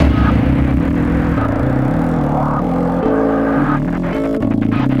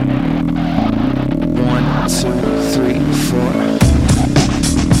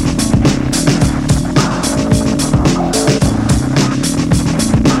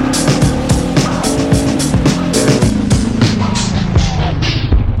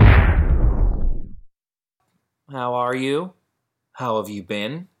are you? How have you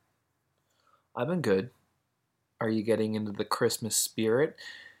been? I've been good. Are you getting into the Christmas spirit?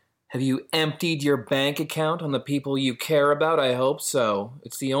 Have you emptied your bank account on the people you care about? I hope so.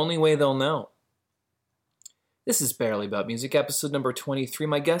 It's the only way they'll know. This is Barely About Music, episode number 23.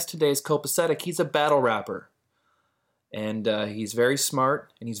 My guest today is Copacetic. He's a battle rapper. And he's very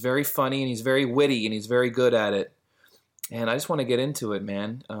smart, and he's very funny, and he's very witty, and he's very good at it. And I just want to get into it,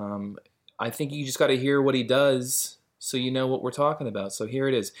 man. I think you just got to hear what he does so you know what we're talking about. So here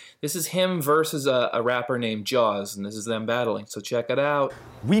it is. This is him versus a rapper named Jaws, and this is them battling. So check it out.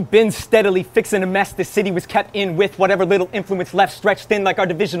 We've been steadily fixing a mess the city was kept in with whatever little influence left stretched thin like our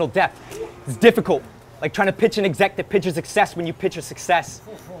divisional depth. It's difficult, like trying to pitch an exec that pitches success when you picture success.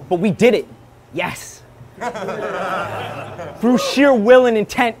 But we did it. Yes. Through sheer will and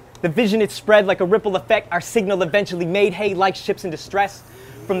intent, the vision it spread like a ripple effect. Our signal eventually made hay like ships in distress.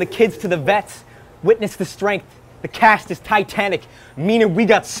 From the kids to the vets, witness the strength. The cast is titanic, meaning we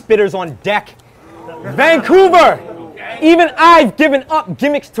got spitters on deck. Vancouver! Even I've given up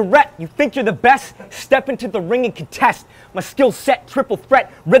gimmicks to rep. You think you're the best? Step into the ring and contest. My skill set, triple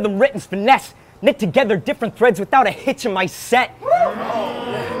threat, rhythm written's finesse. Knit together different threads without a hitch in my set.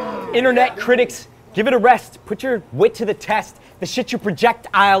 Internet critics, give it a rest. Put your wit to the test. The shit you project,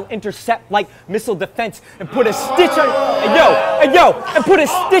 I'll intercept like missile defense and put a stitch on. And put a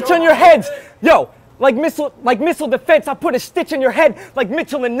stitch on your heads. Yo, like missile defense, I put a stitch on your head like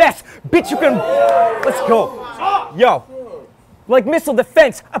Mitchell and Ness. Bitch, you can. Let's go. Yo. Like missile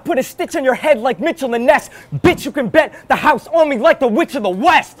defense, I put a stitch on your head like Mitchell and Ness. Bitch, you can bet the house on me like the Witch of the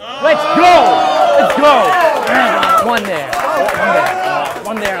West. Let's go. Let's go. One there.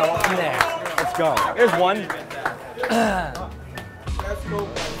 One there. Let's go. Here's one.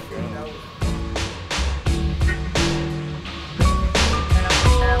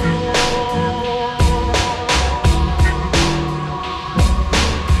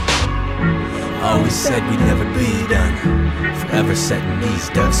 Always said we'd never be done. Forever setting these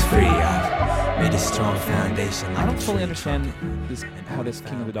ducks free. I've made a strong foundation. I don't fully understand how this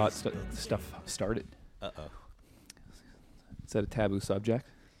King of the Dot stuff started. Uh-oh. Is that a taboo subject?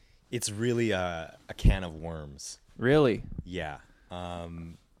 It's really a can of worms. Really? Yeah.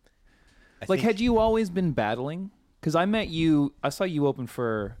 Had you always been battling? Because I saw you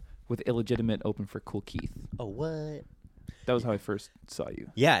with Illegitimate open for Cool Keith. Oh, what? That was how I first saw you.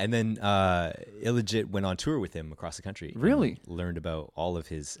 Yeah, and then Illegit went on tour with him across the country. Really? Learned about all of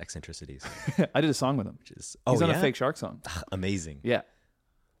his eccentricities. I did a song with him. He's on a Fake Shark song. Amazing. Yeah.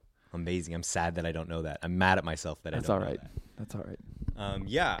 Amazing. I'm sad that I don't know that. I'm mad at myself that I don't know that. That's all right.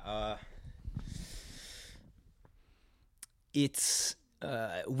 It's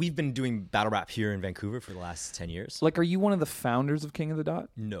we've been doing battle rap here in Vancouver for the last 10 years. Like, are you one of the founders of King of the Dot?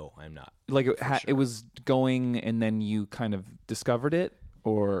 No, I'm not. Like, it was going and then you kind of discovered it,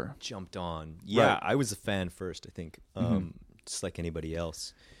 or jumped on? Yeah, right. I was a fan first, I think, just like anybody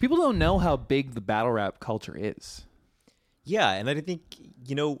else. People don't know how big the battle rap culture is. Yeah, and I think,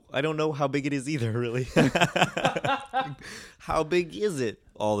 I don't know how big it is either, really. How big is it?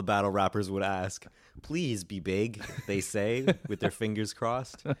 All the battle rappers would ask. Please be big, they say, with their fingers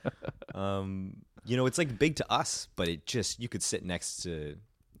crossed. It's like big to us, but you could sit next to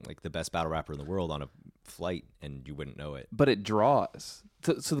like the best battle rapper in the world on a flight and you wouldn't know it. But it draws.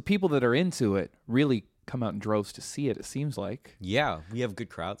 So the people that are into it really come out in droves to see it, it seems like. Yeah, we have good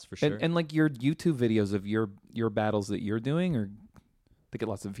crowds for sure. And like your YouTube videos of your battles that you're doing, they get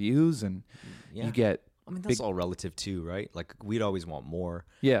lots of views, and you get... I mean, that's all relative too, right? Like, we'd always want more.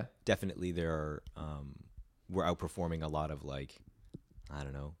 Yeah. Definitely we're outperforming a lot of, like, I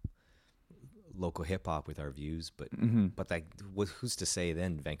don't know, local hip-hop with our views, but who's to say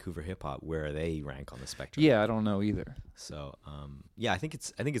then Vancouver hip-hop, where they rank on the spectrum? Yeah, I don't know either. So, I think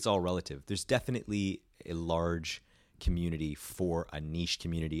it's all relative. There's definitely a large community for a niche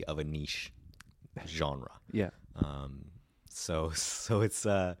community of a niche genre. Yeah. So it's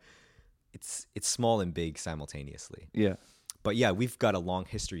small and big simultaneously. Yeah. But yeah, we've got a long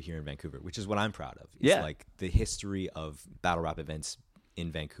history here in Vancouver, which is what I'm proud of. It's like the history of battle rap events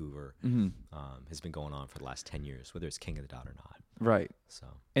in Vancouver has been going on for the last 10 years, whether it's King of the Dot or not. Right. So,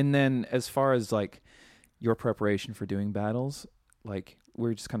 and then as far as like your preparation for doing battles, like we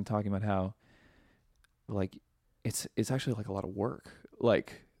were just kind of talking about how like it's actually like a lot of work.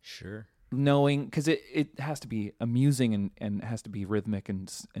 Like, sure. Knowing, because it has to be amusing and it has to be rhythmic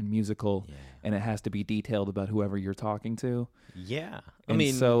and musical, and it has to be detailed about whoever you're talking to. Yeah.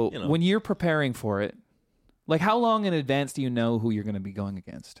 When you're preparing for it, like, how long in advance do you know who you're going to be going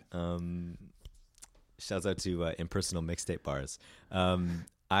against? Shouts out to Impersonal Mixtape Bars.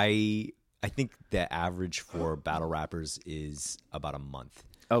 I I think the average for battle rappers is about a month.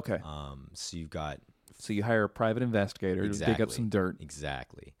 Okay. So you've got So you hire a private investigator to dig up some dirt.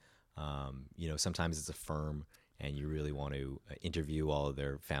 Exactly. Sometimes it's a firm, and you really want to interview all of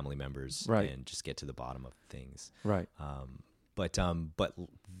their family members Right. and just get to the bottom of things. Right. But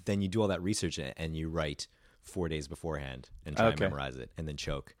then you do all that research and you write 4 days beforehand and try and Okay. memorize it, and then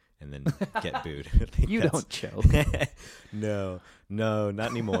choke and then get booed. You don't choke. No, not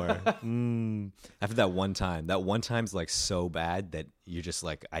anymore. After that one time's like so bad that you're just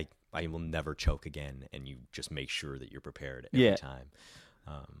like, I will never choke again, and you just make sure that you're prepared every Yeah. time.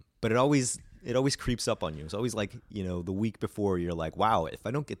 But it always creeps up on you. It's always like, the week before, you're like, wow, if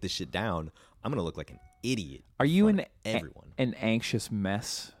I don't get this shit down, I'm gonna look like an idiot. Are you in front of everyone? an anxious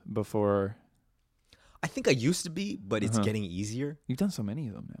mess before? I think I used to be, but it's getting easier. You've done so many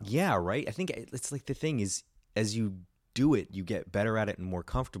of them now. Yeah, right. I think it's like the thing is, as you do it, you get better at it and more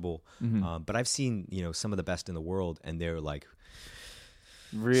comfortable. But I've seen some of the best in the world, and they're like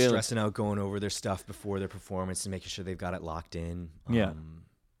Really? stressing out, going over their stuff before their performance and making sure they've got it locked in. Yeah.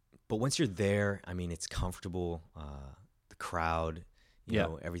 But once you're there, I mean, it's comfortable. The crowd, Yeah.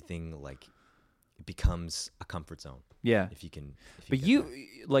 everything, like, it becomes a comfort zone. Yeah. If you can. But get you,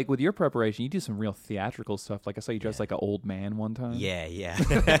 there. like with your preparation, you do some real theatrical stuff. Like I saw you dressed like an old man one time. Yeah.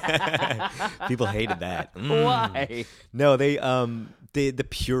 People hated that. Why? No, the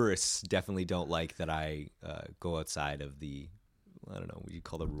purists definitely don't like that I go outside of the, I don't know what you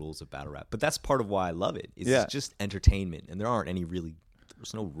call the rules of battle rap. But that's part of why I love it. It's just entertainment, and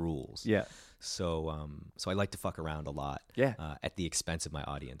there's no rules. Yeah. So I like to fuck around a lot. Yeah. At the expense of my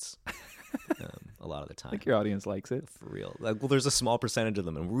audience. A lot of the time. I think your audience likes it. For real. Like, well, there's a small percentage of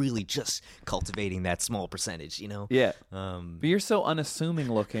them, and we're really just cultivating that small percentage, Yeah. Um, But you're so unassuming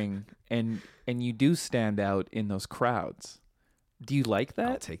looking, and you do stand out in those crowds. Do you like that?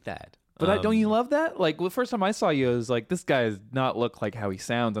 I'll take that. But don't you love that? Like, the first time I saw you, I was like, this guy does not look like how he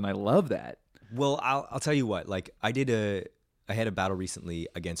sounds, and I love that. Well, I'll tell you what. Like, I had a battle recently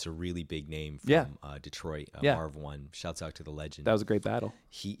against a really big name from Detroit, Yeah. Marv One. Shouts out to the legend. That was a great battle.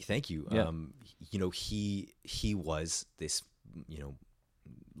 Thank you. Yeah. He was this,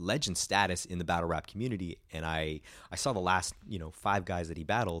 legend status in the battle rap community, and I saw the last 5 guys that he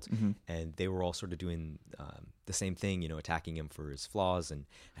battled, and they were all sort of doing the same thing, attacking him for his flaws, and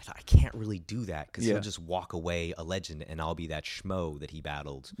I thought, I can't really do that because Yeah. he'll just walk away a legend, and I'll be that schmo that he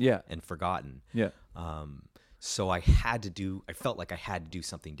battled Yeah. and forgotten. Yeah. So I felt like I had to do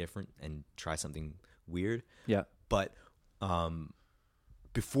something different and try something weird. Yeah. But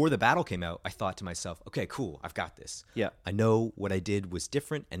before the battle came out, I thought to myself, okay, cool, I've got this. Yeah. I know what I did was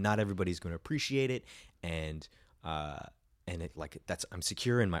different, and not everybody's going to appreciate it. And I'm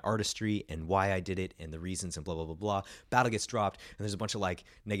secure in my artistry and why I did it and the reasons and blah, blah, blah, blah. Battle gets dropped, and there's a bunch of like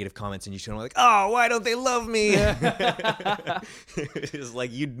negative comments, and you're like, oh, why don't they love me? It's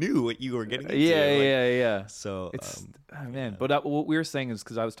like you knew what you were getting into. Yeah. So It's man. But what we were saying is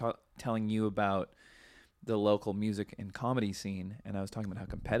because I was telling you about the local music and comedy scene, and I was talking about how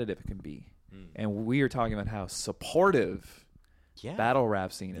competitive it can be, and we were talking about how supportive yeah. battle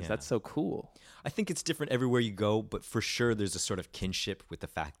rap scene is. Yeah. That's so cool. I think it's different everywhere you go, but for sure there's a sort of kinship with the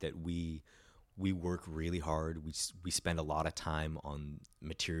fact that we work really hard. We spend a lot of time on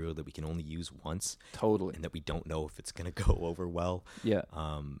material that we can only use once. Totally. And that we don't know if it's going to go over well. Yeah.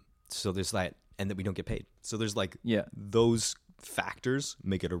 So there's that, and that we don't get paid. So there's like those factors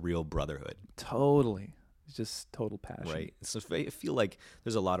make it a real brotherhood. Totally. It's just total passion. Right. So I feel like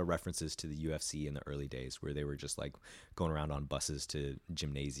there's a lot of references to the UFC in the early days where they were just like going around on buses to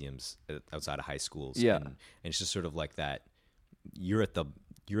gymnasiums outside of high schools. Yeah. And it's just sort of like that. You're at the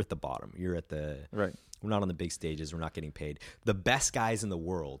bottom. You're at the Right. We're not on the big stages. We're not getting paid. The best guys in the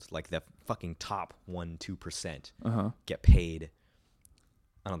world, like the fucking top 1-2%, get paid.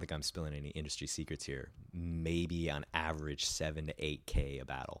 I don't think I'm spilling any industry secrets here. Maybe on average $7,000 to $8,000 a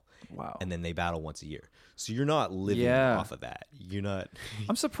battle. Wow. And then they battle once a year. So you're not living Yeah. off of that. You're not.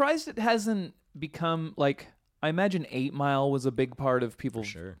 I'm surprised it hasn't become like, I imagine 8 Mile was a big part of people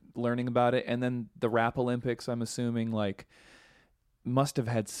sure. learning about it, and then the Rap Olympics, I'm assuming, like, must have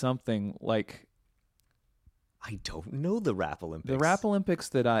had something like. I don't know the Rap Olympics. The Rap Olympics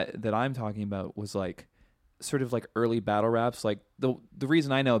that I'm talking about was like sort of like early battle raps. Like the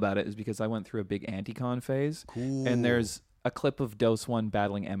reason I know about it is because I went through a big anti-con phase. Cool. And there's a clip of Dose One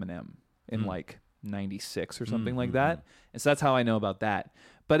battling Eminem in like 96 or something like that. And so that's how I know about that.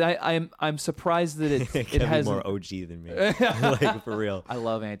 But I'm surprised that it has more OG than me. Like, for real. I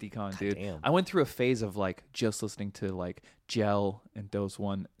love anti-con, dude. damn. I went through a phase of like just listening to like Gel and Dose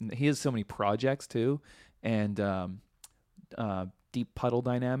One. And he has so many projects too. And Deep Puddle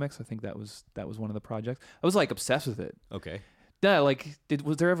Dynamics. I think that was one of the projects. I was like obsessed with it. Okay. Yeah, like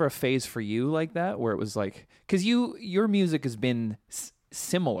was there ever a phase for you like that where it was like, because your music has been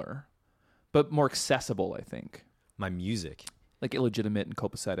similar, but more accessible, I think. My music. Like Illegitimate and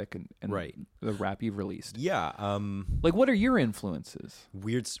Copacetic and Right. the rap you've released. Yeah. Like, what are your influences?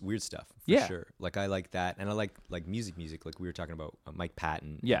 Weird stuff for Yeah. sure. Like I like that, and I like music. Like we were talking about Mike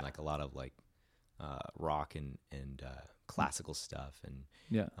Patton. Yeah. And like a lot of like rock and classical stuff and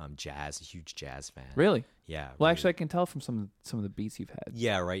Yeah. jazz. A huge jazz fan. Really? Yeah. Well, really. actually, I can tell from some of the beats you've had.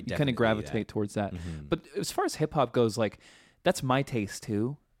 Yeah. Right. You kind of gravitate towards that. Mm-hmm. But as far as hip hop goes, like that's my taste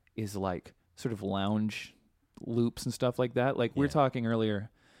too. Is like sort of lounge loops and stuff like that. Like we were talking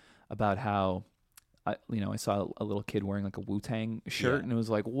earlier about how I saw a little kid wearing like a Wu-Tang shirt, and it was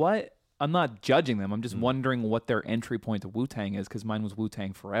like, what? I'm not judging them. I'm just wondering what their entry point to Wu-Tang is, because mine was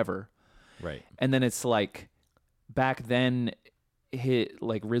Wu-Tang forever. Right. And then it's like back then,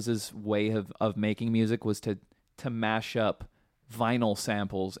 like RZA's way of making music was to mash up vinyl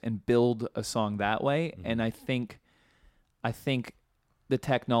samples and build a song that way. And I think the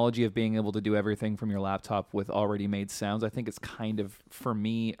technology of being able to do everything from your laptop with already made sounds, I think it's kind of, for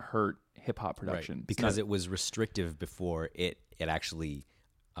me, hurt hip hop production. Right. Because it was restrictive before it actually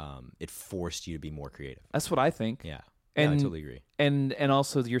it forced you to be more creative. That's what I think. Yeah. And I totally agree. And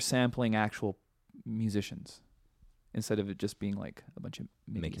also you're sampling actual musicians instead of it just being like a bunch of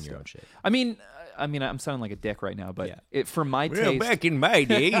MIDI Making your stuff. own shit. I mean, I'm sounding like a dick right now, but Yeah. for my taste, in my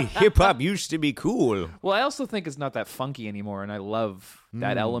day, hip hop used to be cool. well, I also think it's not that funky anymore, and I love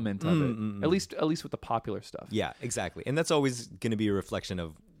that element of it. At least with the popular stuff. Yeah, exactly. And that's always going to be a reflection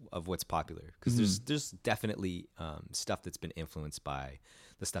of what's popular, because there's definitely stuff that's been influenced by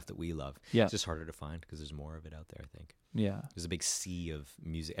the stuff that we love. Yeah. It's just harder to find because there's more of it out there, I think. Yeah. There's a big sea of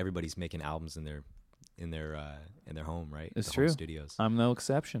music. Everybody's making albums in their home, right? It's The true. home studios. I'm no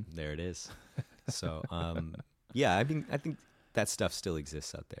exception. There it is. So, yeah, I think that stuff still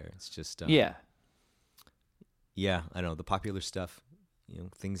exists out there. It's just Yeah. yeah, I don't know, the popular stuff,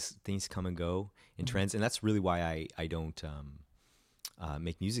 things come and go in trends, and that's really why I don't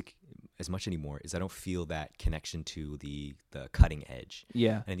make music as much anymore. Is I don't feel that connection to the cutting edge.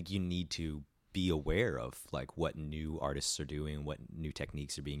 Yeah. And I think you need to be aware of like what new artists are doing, what new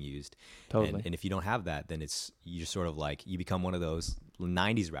techniques are being used. Totally. And if you don't have that, then you're sort of like, you become one of those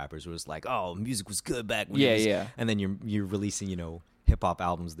 90s rappers where it's like, oh, music was good back when Yeah, it was, yeah. and then you're releasing, hip hop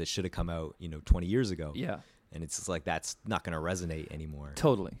albums that should have come out, 20 years ago. Yeah. And it's just like, that's not going to resonate anymore.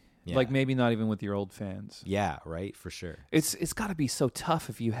 Totally. Yeah. Like maybe not even with your old fans. Yeah, right, for sure. It's got to be so tough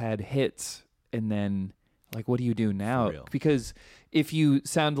if you had hits and then like what do you do now? real. Because if you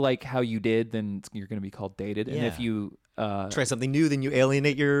sound like how you did, then you're going to be called dated. And if Yeah. you Try something new, then you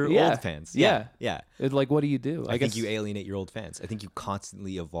alienate your yeah, old fans. yeah. Yeah. like what do you do? I think guess you alienate your old fans. I think you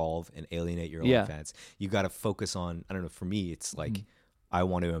constantly evolve and alienate your Yeah. old fans. You got to focus on, I don't know, for me, it's like I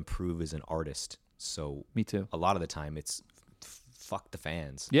want to improve as an artist. So Me too. a lot of the time it's fuck the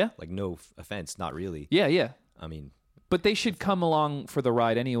fans. Yeah. Like no offense, not really. Yeah, yeah. I mean, But they should come along for the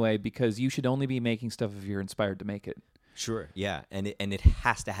ride anyway, because you should only be making stuff if you're inspired to make it. sure. Yeah. And it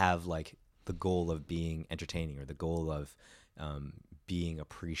has to have like the goal of being entertaining or the goal of being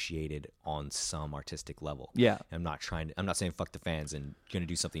appreciated on some artistic level. Yeah. I'm not saying fuck the fans and going to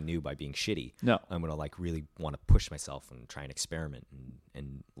do something new by being shitty. No. I'm going to like really want to push myself and try and experiment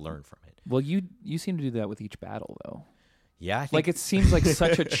and learn from it. Well, you seem to do that with each battle, though. Yeah. I think Like it seems like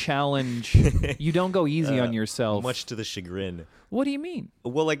such a challenge. You don't go easy on yourself. much to the chagrin. What do you mean?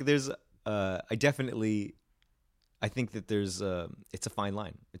 Well, like there's, I think that there's, it's a fine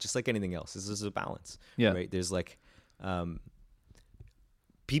line. It's just like anything else. This is a balance. Yeah. Right. There's like,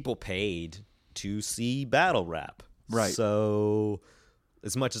 people paid to see battle rap. Right. So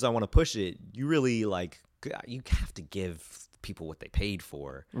as much as I want to push it, you really like, you have to give people what they paid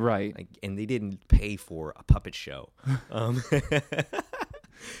for. Right. Like, and they didn't pay for a puppet show.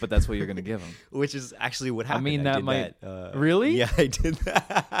 But that's what you're going to give them. Which is actually what happened. mean, I that did might- that, Really? Yeah, I did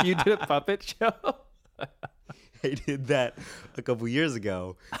that. You did a puppet show? I did that a couple years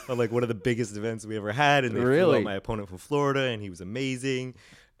ago on like one of the biggest events we ever had, and they flew Really? out my opponent from Florida, and he was amazing,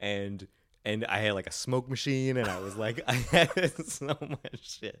 and I had like a smoke machine, and I was like, I had so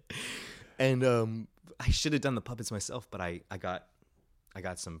much shit, and I should have done the puppets myself, but I got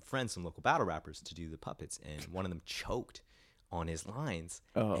some friends, some local battle rappers, to do the puppets, and one of them choked on his lines,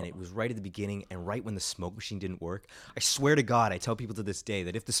 and it was right at the beginning and right when the smoke machine didn't work. I swear to God, I tell people to this day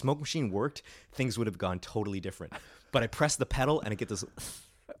that if the smoke machine worked, things would have gone totally different. But I press the pedal and I get this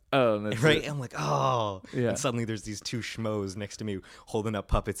Oh, that's right. it. I'm like, oh, Yeah. And suddenly there's these two schmoes next to me holding up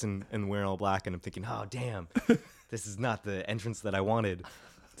puppets and wearing all black, and I'm thinking, oh damn, this is not the entrance that I wanted.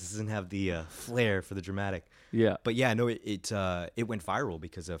 This doesn't have the flair for the dramatic. Yeah. But yeah, no, it went viral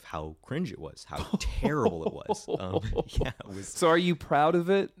because of how cringe it was, how terrible it was. Yeah, it was. So are you proud of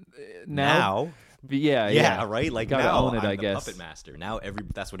it now? Yeah, Yeah, right. Like gotta now, own it, I'm I the guess. puppet master. Now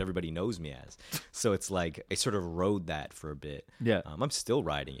that's what everybody knows me as. So it's like I sort of rode that for a bit. Yeah. I'm still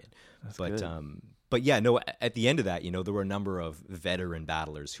riding it. good. But yeah, no. At the end of that, there were a number of veteran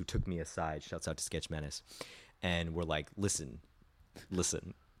battlers who took me aside. Shouts out to Sketch Menace, and were like, "Listen,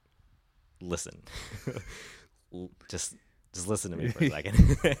 just listen to me for a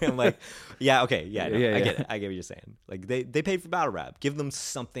second." I'm like, yeah, okay, yeah, no, Yeah, I yeah. get it. I get what you're saying. Like they paid for battle rap. Give them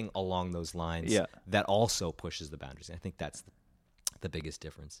something along those lines Yeah. that also pushes the boundaries. And I think that's the biggest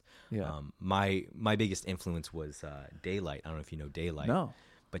difference. Yeah. My biggest influence was Daylight. I don't know if you know Daylight. No.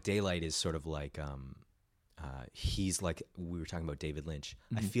 But Daylight is sort of like he's like, we were talking about David Lynch.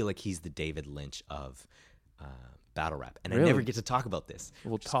 Mm-hmm. I feel like he's the David Lynch of battle rap, and Really? I never get to talk about this.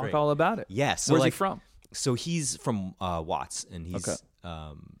 We'll which is talk great. all about it. Yeah. So Where's he like, from? So he's from Watts, and he's Okay.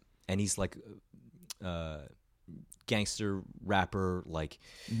 and he's like gangster rapper, like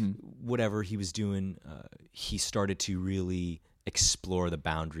whatever he was doing. He started to really explore the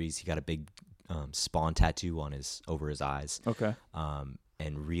boundaries. He got a big Spawn tattoo on over his eyes. Okay.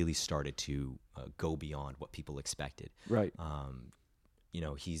 And really started to go beyond what people expected. Right.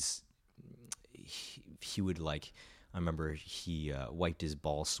 He would like. I remember he wiped his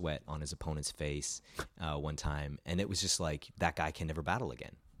ball sweat on his opponent's face one time, and it was just like, that guy can never battle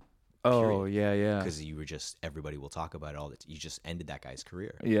again. Oh, yeah. Because everybody will talk about it all. You just ended that guy's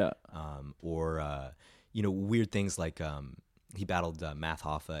career. Yeah. Weird things like he battled Math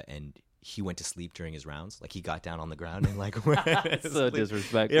Hoffa, and he went to sleep during his rounds. Like he got down on the ground and like So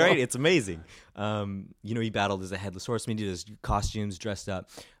disrespectful. Yeah, right. It's amazing. He battled as a headless horseman. He did his costumes, dressed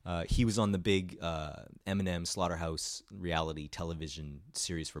up. He was on the big Eminem Slaughterhouse reality television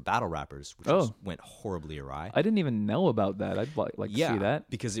series for battle rappers, which went horribly awry. I didn't even know about that. I'd like to see that.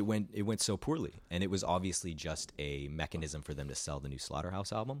 Because it went so poorly, and it was obviously just a mechanism for them to sell the new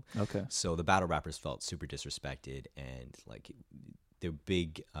Slaughterhouse album. Okay. So the battle rappers felt super disrespected, and like the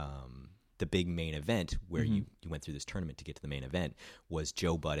big main event where you went through this tournament to get to the main event was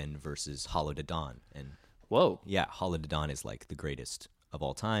Joe Budden versus Hollow Da Don. And Whoa. yeah, Hollow Da Don is like the greatest of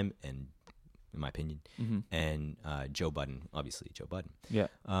all time, and in my opinion, and Joe Budden, obviously Joe Budden. Yeah.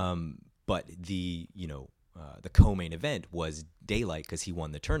 But the co-main event was Daylight, because he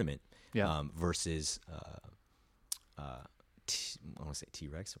won the tournament. Yeah. Versus I want to say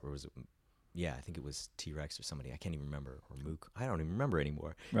T-Rex, or was it? Yeah, I think it was T-Rex or somebody. I can't even remember. Or Mook. I don't even remember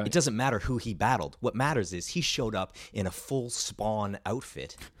anymore. Right. It doesn't matter who he battled. What matters is he showed up in a full Spawn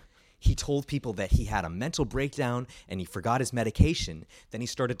outfit. He told people that he had a mental breakdown and he forgot his medication. Then he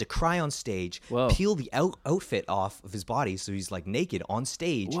started to cry on stage, Whoa. peel the outfit off of his body, so he's like naked on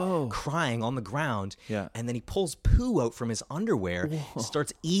stage, Whoa. crying on the ground. Yeah. And then he pulls poo out from his underwear,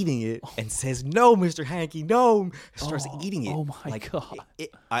 starts eating it, and says, "No, Mr. Hanky, no!" Starts eating it. Oh my God.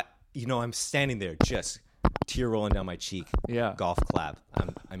 I'm standing there, just tear rolling down my cheek. Yeah. Golf clap.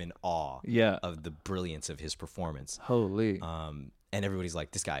 I'm in awe. Yeah. Of the brilliance of his performance. Holy. And everybody's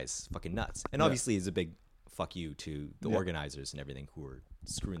like, this guy's fucking nuts. And obviously, it's a big fuck you to the organizers and everything who were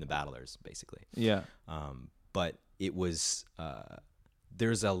screwing the battlers, basically. Yeah. But it was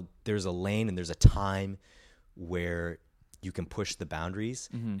there's a lane and there's a time where you can push the boundaries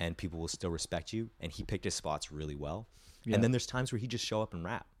and people will still respect you. And he picked his spots really well. Yeah. And then there's times where he just show up and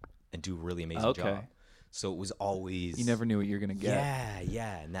rap and do a really amazing job. So it was always, You never knew what you're gonna get.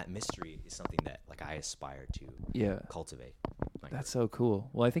 yeah, and that mystery is something that like I aspire to cultivate. Like, That's so cool.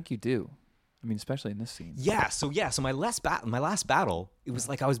 Well, I think you do. I mean, especially in this scene. So my last battle, it was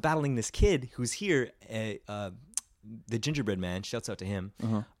like I was battling this kid who's here, the gingerbread man. Shouts out to him.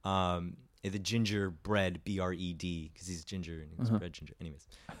 The gingerbread, BRED, because he's ginger and he's bread ginger. Anyways,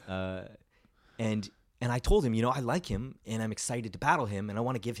 and I told him, I like him and I'm excited to battle him and I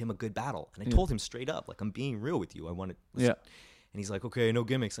want to give him a good battle. And I told him straight up, like, I'm being real with you. I want to. Yeah. And he's like, okay, no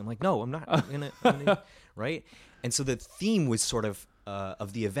gimmicks. I'm like, no, I'm not. I'm gonna right? And so the theme was sort of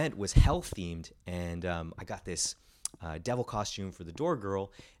the event was hell themed, and I got this devil costume for the door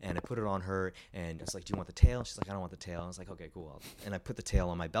girl, and I put it on her, and I was like, do you want the tail? And she's like, I don't want the tail. I was like, okay, cool. And I put the tail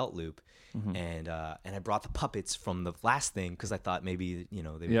on my belt loop, and I brought the puppets from the last thing because I thought maybe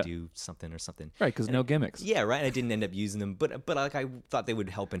they would do something or something. Right, because no gimmicks. Yeah, right. I didn't end up using them, but like I thought they would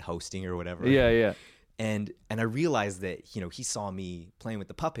help in hosting or whatever. Yeah. And I realized that, he saw me playing with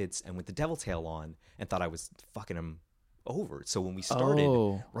the puppets and with the devil tail on and thought I was fucking him over. So when we started,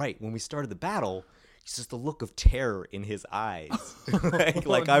 when we started the battle, It's just the look of terror in his eyes.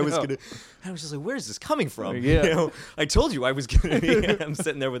 I was just like, where's this coming from? Yeah. You know, I told you I was gonna be. I'm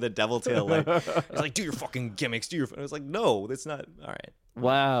sitting there with a devil tail. He's like, do your fucking gimmicks. I was like, no, that's not all right.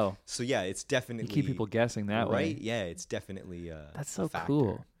 Wow. So yeah, it's definitely You keep people guessing that right. way. Yeah, it's definitely That's so a factor.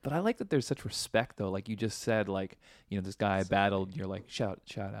 cool. But I like that there's such respect though. Like you just said, like, you know, this guy I battled, you're like, shout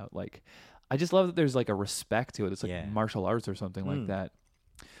out. Like I just love that there's like a respect to it. It's like Yeah. martial arts or something like that.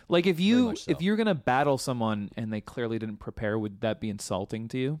 Like if much so. you're gonna battle someone and they clearly didn't prepare, would that be insulting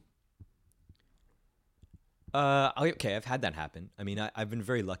to you? Okay, I've had that happen. I mean, I've been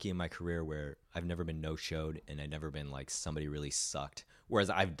very lucky in my career where I've never been no-showed and I've never been like somebody really sucked. Whereas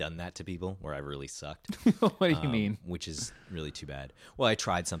I've done that to people where I really sucked. What do you mean? Which is really too bad. Well, I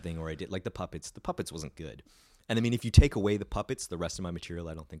tried something or I did like the puppets. The puppets wasn't good. And I mean, if you take away the puppets, the rest of my material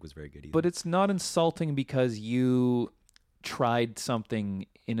I don't think was very good either. But it's not insulting because you tried something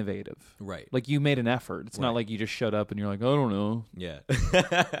innovative. Right. Like you made an effort. It's not Right. like you just showed up and you're like, I don't know. Yeah.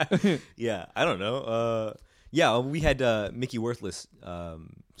 Yeah, I don't know. Yeah, we had Mickey Worthless.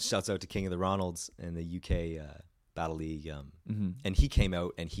 Shouts out to King of the Ronalds and the UK Battle League. And he came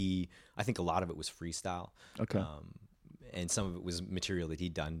out and I think a lot of it was freestyle. Okay. And some of it was material that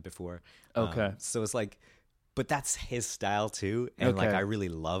he'd done before. Okay. So it's like, but that's his style too. And like, Okay. I really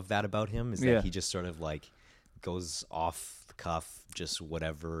love that about him is that Yeah. he just sort of like goes off the cuff, just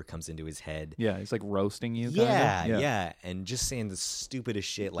whatever comes into his head. Yeah, it's like roasting you. kinda. Yeah, and just saying the stupidest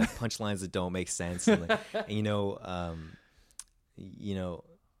shit, like punchlines that don't make sense, and, like, and you know,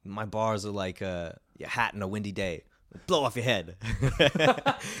 my bars are like a hat in a windy day, blow off your head.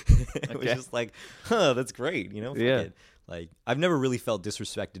 It was just like, that's great, you know. Fuck Yeah. it. Like I've never really felt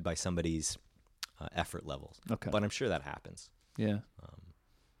disrespected by somebody's effort levels. Okay. But I'm sure that happens. Yeah.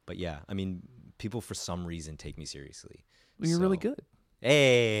 But yeah, I mean, people for some reason take me seriously. Well, you're really So- good.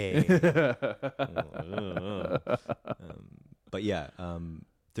 Hey. But yeah,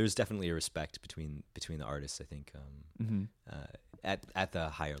 there's definitely a respect between the artists. I think at the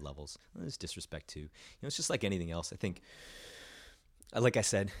higher levels, there's disrespect too. You know, it's just like anything else. I think, like I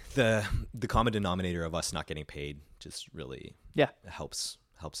said, the common denominator of us not getting paid just really Yeah. helps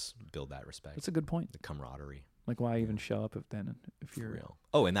build that respect. That's a good point. The camaraderie, Like why even show up if for you're real.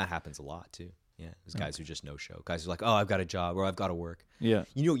 Oh, and that happens a lot too. Yeah, there's guys who just no show. Guys who are like, oh, I've got a job or I've got to work. Yeah.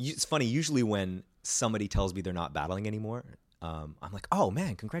 You know, it's funny. Usually when somebody tells me they're not battling anymore, I'm like, oh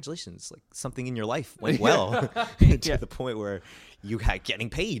man, congratulations! Like something in your life went well to the point where you had getting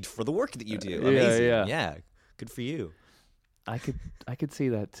paid for the work that you do. Amazing. yeah. Good for you. I could see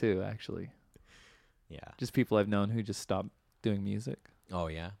that too, actually. Yeah. Just people I've known who just stopped doing music. Oh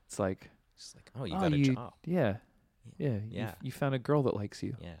yeah. It's like, Just like, oh, you got a job. Yeah. Yeah. Yeah. You found a girl that likes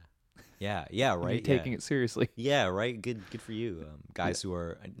you. Yeah. Yeah. And Right. You're taking it seriously. Yeah. Right. Good for you. Guys who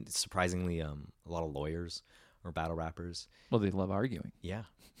are surprisingly a lot of lawyers or battle rappers. Well, they love arguing. Yeah.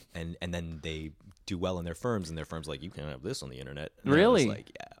 And then they do well in their firms, and their firm's like, you can't have this on the internet. And Really? I was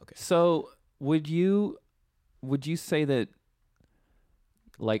like, yeah, okay. So would you say that,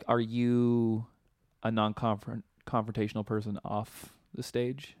 like, are you a non-confrontational person off the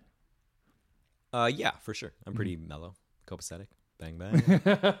stage? Yeah, for sure. I'm pretty mellow, copacetic, bang bang.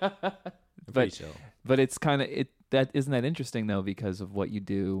 I'm pretty chill. But it's kind of isn't that interesting though because of what you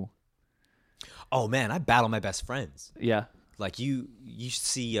do. Oh man, I battle my best friends. Yeah. Like you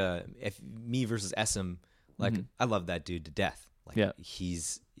see, if me versus SM, like I love that dude to death. Like Yeah.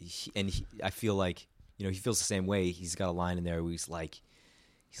 I feel like, you know, he feels the same way. He's got a line in there where he's like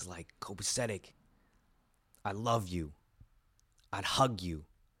copacetic. I love you. I'd hug you.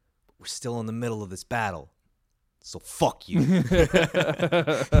 But we're still in the middle of this battle. So fuck you.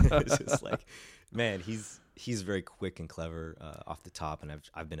 It's just like, man, he's very quick and clever off the top, and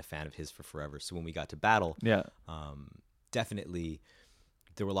I've been a fan of his for forever. So when we got to battle, Yeah. definitely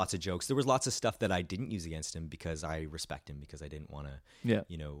there were lots of jokes. There was lots of stuff that I didn't use against him because I respect him, because I didn't want to, Yeah.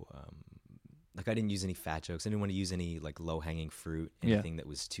 you know, like I didn't use any fat jokes. I didn't want to use any like low hanging fruit, Yeah. anything that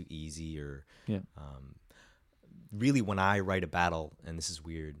was too easy or Yeah. really when I write a battle, and this is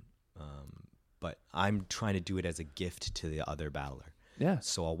weird, but I'm trying to do it as a gift to the other battler. Yeah.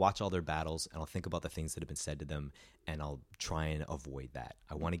 So I'll watch all their battles and I'll think about the things that have been said to them, and I'll try and avoid that.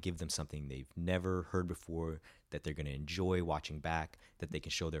 I want to give them something they've never heard before, that they're going to enjoy watching back, that they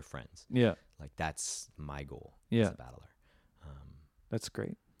can show their friends. Yeah. Like that's my goal Yeah. as a battler. That's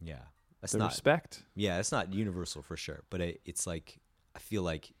great. Yeah. That's The not respect. Yeah, it's not universal for sure, but it's like I feel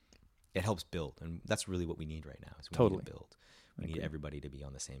like it helps build, and that's really what we need right now. Is we Totally. need to build. We need everybody to be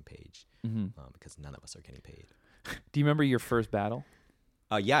on the same page, because none of us are getting paid. Do you remember your first battle?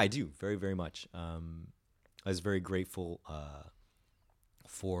 Yeah, I do very, very much. I was very grateful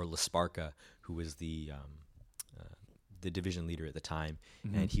for La Sparka, who was the division leader at the time,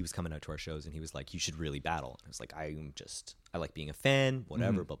 and he was coming out to our shows, and he was like, "You should really battle." And I was like, I like being a fan,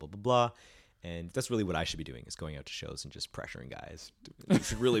 whatever, blah blah blah blah. And that's really what I should be doing, is going out to shows and just pressuring guys. You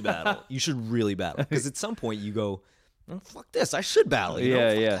should really battle. You should really battle, because at some point you go, oh, "Fuck this! I should battle." You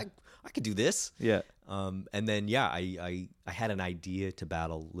know? I could do this. Yeah. And then I had an idea to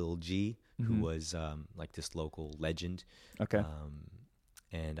battle Lil G, who was like this local legend. Okay.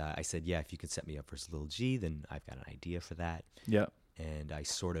 And I said, yeah, if you could set me up versus Lil G, then I've got an idea for that. Yeah. And I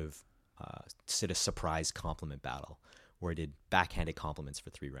sort of did a surprise compliment battle where I did backhanded compliments for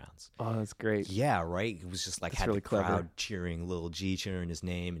 3 rounds. Oh, that's great. Yeah, right? It was just like, That's had really the crowd clever. cheering Lil G, cheering his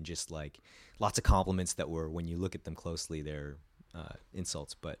name, and just like lots of compliments that were, when you look at them closely, they're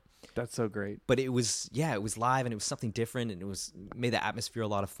insults. But That's so great. it was, it was live, and it was something different, and it was made the atmosphere a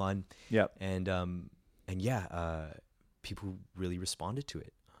lot of fun. Yep. And people really responded to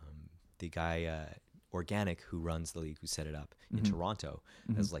it. The guy Organic, who runs the league, who set it up in Toronto,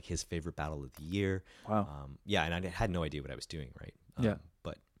 that was like his favorite battle of the year. Wow. And I had no idea what I was doing, right? Yeah.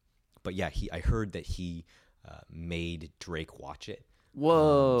 But yeah, I heard that he made Drake watch it.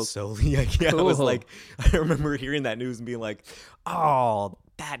 Whoa. So I was Cool. like, I remember hearing that news and being like, oh,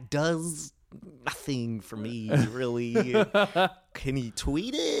 that does nothing for me, really. Can he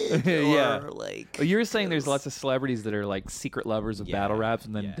tweet it? Yeah. Or like, Oh, you were saying there's lots of celebrities that are like secret lovers of battle raps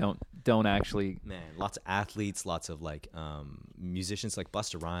and then yeah. don't actually. Man, lots of athletes, lots of like musicians, like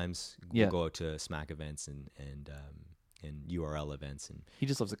Busta Rhymes will Yeah. go out to Smack events and URL events, and He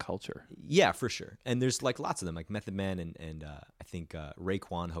just loves the culture. yeah, for sure. And there's like lots of them, like Method Man and I think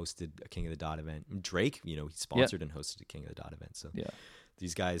Raekwon hosted a King of the Dot event. And Drake, he sponsored and hosted a King of the Dot event. So Yeah.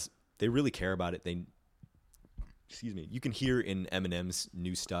 these guys, they really care about it. Excuse me, you can hear in Eminem's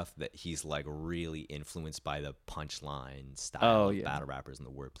new stuff that he's like really influenced by the punchline style of battle rappers and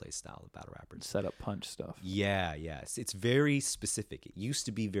the wordplay style of battle rappers. Set up punch stuff. Yeah. It's very specific. It used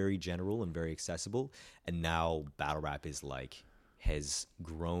to be very general and very accessible, and now battle rap is like, has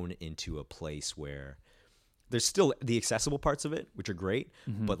grown into a place where there's still the accessible parts of it, which are great,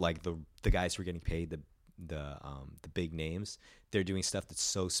 but like the guys who are getting paid, the big names, they're doing stuff that's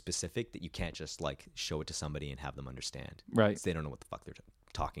so specific that you can't just like show it to somebody and have them understand. Right. 'Cause they don't know what the fuck they're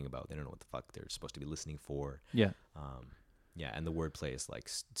talking about. They don't know what the fuck they're supposed to be listening for. Yeah. And the wordplay is like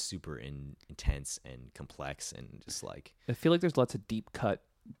super intense and complex, and just like, I feel like there's lots of deep cut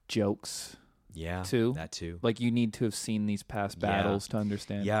jokes too. that too. Like you need to have seen these past battles to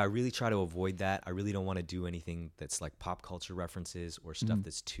understand. Yeah, I really try to avoid that. I really don't want to do anything that's like pop culture references or stuff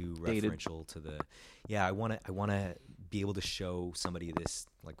that's too Dated. referential to the. Yeah, I want to be able to show somebody this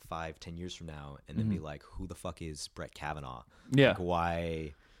like 5-10 years from now, and then be like, who the fuck is Brett Kavanaugh? Yeah. Like,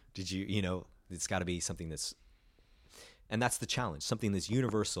 why did you? It's got to be something that's, and that's the challenge. Something that's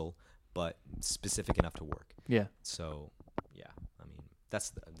universal but specific enough to work. Yeah. So, yeah, I mean,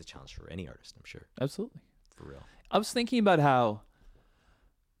 that's the challenge for any artist, I'm sure, Absolutely. for real. I was thinking about how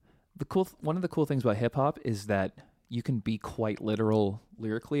one of the cool things about hip hop is that you can be quite literal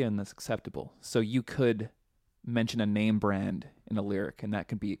lyrically, and that's acceptable. So you could mention a name brand in a lyric, and that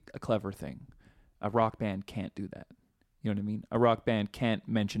can be a clever thing. A rock band can't do that. You know what I mean? A rock band can't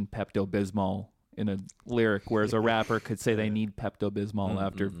mention Pepto-Bismol in a lyric, whereas a rapper could say they need Pepto-Bismol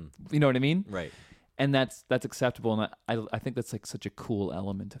after. You know what I mean? Right. And that's acceptable, and I think that's like such a cool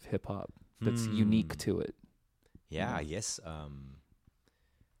element of hip hop that's unique to it. Yeah, I guess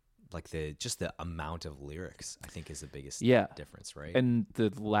like the amount of lyrics, I think, is the biggest difference, right? And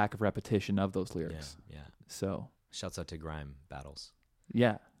the lack of repetition of those yeah, lyrics. yeah. So Shouts out to Grime Battles.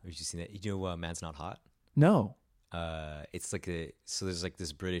 yeah, Have you seen that? You know, Man's Not Hot. no, It's like there's like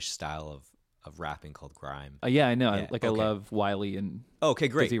this British style of rapping called grime. yeah, I know. Yeah, I okay. love Wiley and Okay,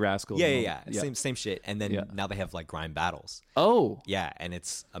 great. Dizzy Rascal. Yeah, and yeah, all- yeah. Same shit. And then Yeah. now they have like Grime Battles. Oh, Yeah, and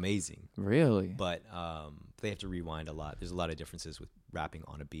it's amazing. really? But they have to rewind a lot. There's a lot of differences with rapping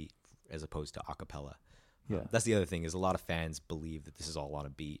on a beat as opposed to a cappella. Yeah. That's the other thing, is a lot of fans believe that this is all on a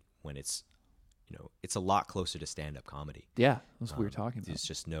beat when it's, it's a lot closer to stand-up comedy. Yeah, that's what we were talking about. There's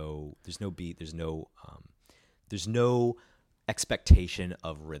just there's no beat, there's no expectation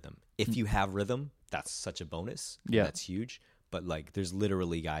of rhythm. If you have rhythm, that's such a bonus. Yeah. That's huge. But like, there's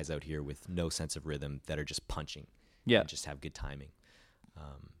literally guys out here with no sense of rhythm that are just punching. Yeah. And just have good timing.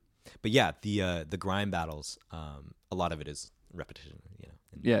 But yeah, the grime battles, a lot of it is repetition, and,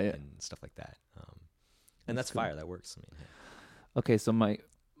 Yeah, yeah. and stuff like that. And that's fire. That works. I mean, yeah. Okay, so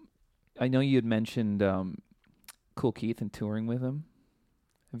I know you had mentioned Cool Keith and touring with him.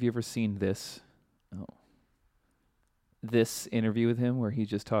 Have you ever seen this? Oh. This interview with him where he's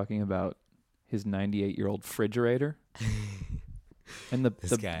just talking about his 98-year-old refrigerator? And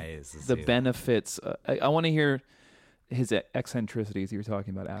This guy is the benefits. I want to hear his eccentricities you were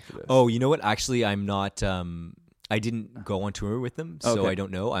talking about after this. Oh, you know what? Actually, I'm not. I didn't go on tour with them, so Okay. I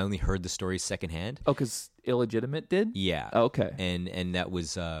don't know. I only heard the story secondhand. Oh, because Illegitimate did? Yeah. Okay. And that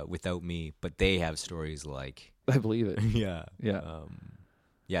was without me, but they have stories like I believe it. yeah. Yeah.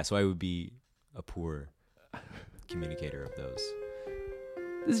 Yeah, so I would be a poor communicator of those.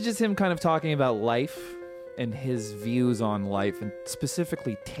 This is just him kind of talking about life and his views on life and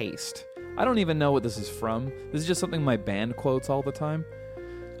specifically taste. I don't even know what this is from. This is just something my band quotes all the time.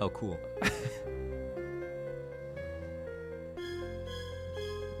 Oh, cool.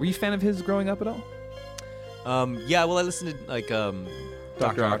 Were you a fan of his growing up at all? Yeah, well, I listened to like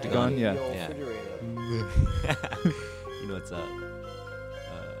Dr. Octagon, yeah. Your Yeah. refrigerator. You know what's up?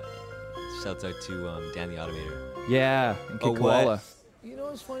 Shouts out to Dan the Automator. Yeah, and Kid Oh, what? Koala. You know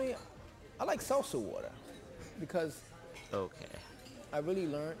what's funny? I like salsa water because Okay. I really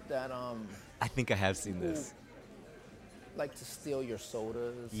learned that I think I have seen this. like to steal your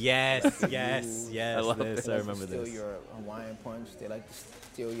sodas. Yes, Like yes, you- yes. I love this. They I like remember to steal this. your Hawaiian Punch. They like to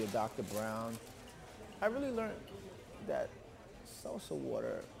steal your Dr. Brown. I really learned that salsa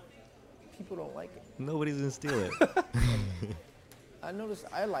water, people don't like it. Nobody's gonna steal it. I noticed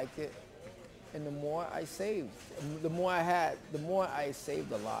I liked it, and the more I saved, the more I had, the more I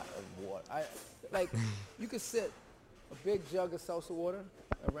saved a lot of water. You could sit a big jug of salsa water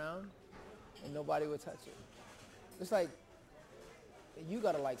around, and nobody would touch it. It's like you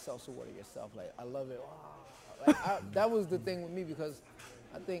gotta like salsa water yourself. Like I love it. Wow. Like that was the thing with me because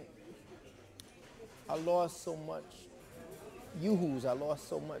I think I lost so much. Yoo-hoos, I lost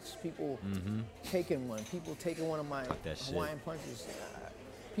so much. People taking one. People taking one of my that shit. Hawaiian Punches.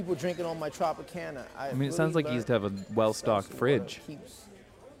 People drinking on my Tropicana. I mean, it sounds like you used to have a well-stocked salsa water fridge keeps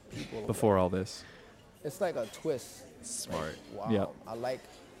people before away. all this. It's like a twist. Smart. Wow. Yeah.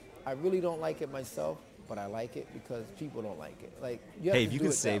 I really don't like it myself, but I like it because people don't like it. Like you have Hey, to if you do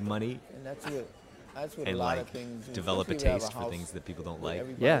can it save that way. money And that's what a and lot like of things. develop a especially if you have taste for house things that people don't where like.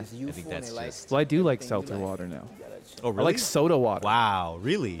 everybody's Yeah. I think youthful and that's they like just- Well, I do like everything you seltzer like. water now. You gotta chill. Oh, I really? like soda water. Wow,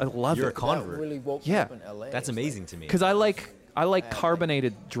 really? I love You're it. a convert. That really woke Yeah. me up in LA. That's It's amazing to me. Because I like like,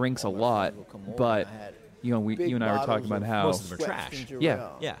 carbonated drinks a all my lot, friends would come over but and I had you know, big you and I were talking bottles about of how Most of them are Schweppes trash. ginger Yeah.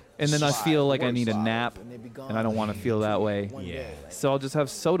 ale. Yeah. and then I feel like I Work need a bottles, nap, and they'd be gone and I don't want to feel that way. one Yeah. day, like, So I'll just have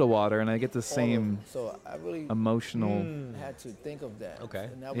soda water, and I get the all of same them. So I really emotional. had to think of that. Okay.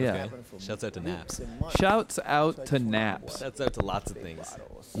 And that was Yeah. happening for Shouts out to weeks Naps. and months. Shouts So out I to just Naps. Shouts out to lots of big things.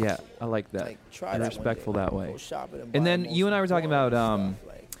 bottle of Yeah, salsa I like that. Like, try And that one respectful day. that way. Go shopping And buy then the you and I were most talking about boring stuff,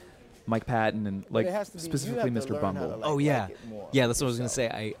 like, Mike Patton and but like it has to be- you specifically have to Mr. learn how to, Bumble. like, Oh yeah, like it more yeah. That's what I was gonna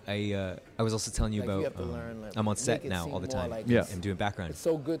yourself. say. I was also telling you Like, you about. have to learn, like, I'm on make set it now seem all the more time. like Yeah. I'm doing background. It's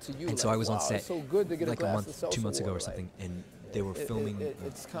so good to you. And so like, I was on wow, set It's so good to get like a glass month, of salsa 2 months ago water, or something, like, and they were filming.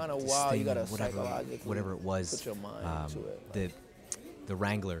 it's kind of this wild. You thing, gotta whatever psychologically it was. put your mind to it. The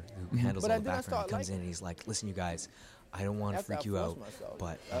wrangler who handles But all I the then I background started comes in liking and he's like, "Listen, you guys, I don't want to After freak I you out, forced myself,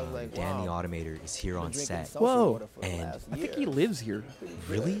 but I was like, Dan the wow. Automator is here on Been drinking set. salsa Whoa. water for the And last I think year. he lives here.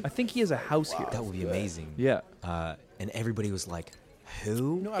 Really? I think he has a house here. That would be amazing. Yeah. And everybody was like,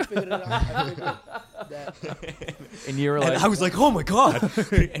 "Who?" You know, I figured it out. I figured that And you were And like, I was like, "Oh my god!"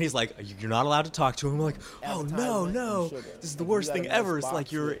 And he's like, "You're not allowed to talk to him." I'm like, "Oh no, Advertisement no! and sugar. This is the Like, worst you got thing a nice ever. It's like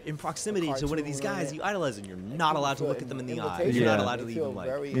box you're with in proximity to one of these cartoon on guys it. you idolize, and you're not allowed to put look at them in the eye. invitation. You're not Yeah. allowed to They even feel like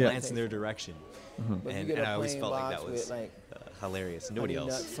very glance in their invitational. direction." But you And, get and a I always plain felt like box that with, was like, hilarious. Nobody honey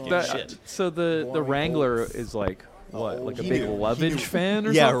else nuts on gave a it. shit. so the Boring Wrangler oats. is like what, like a He big knew. Lovage fan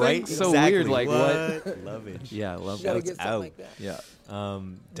or Yeah, something? right. So Exactly. weird. Like what? Lovage. Yeah, I love You gotta that. get something out. like that. Yeah.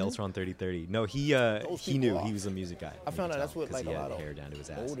 Deltron 3030. No, he Those he knew people he are. was a music guy. I found out that's what, 'cause like, he a had lot of hair down to his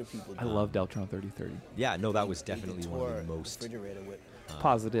ass. older people I do. love Deltron 3030. Yeah, no, that was You definitely can one of tour the a most. refrigerator with.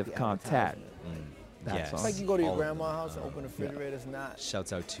 Positive the contact. advertisement. That Yes. song. It's like you go to your All of them. grandma's house and open the refrigerator. It's not.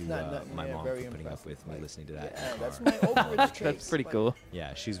 Shouts out to not nothing my there, mom very for putting up impressive. with me Like, listening to that. Yeah, in the that's car. my overage case. That's pretty Like, cool.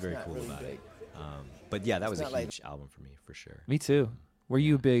 Yeah, she's very not cool really about big. it. But yeah, that was a not like- huge album for me for sure. Me too. Were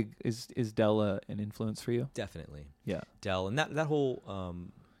you big? Is Della an influence for you? Definitely, Yeah. Del, and that whole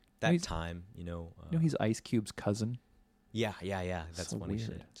that He's- time, You know he's Ice Cube's cousin. yeah. That's So funny weird.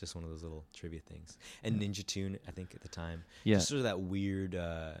 shit. Just one of those little trivia things. And Ninja Tune, I think at the time, Yeah. just sort of that weird,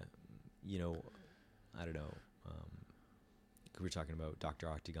 I don't know. We were talking about Dr.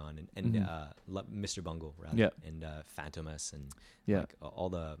 Octagon and Mr. Bungle, rather, Yeah. and Phantomus and Yeah. like all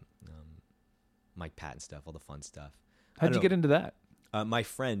the Mike Patton stuff, all the fun stuff. I How'd you don't get know. into that? My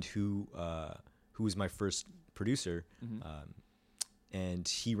friend who was my first producer, and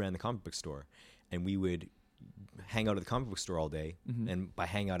he ran the comic book store, and we would hang out at the comic book store all day. And by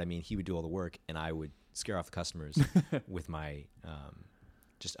hang out, I mean he would do all the work, and I would scare off the customers with my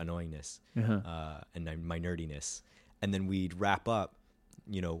just annoyingness and my nerdiness. And then we'd wrap up,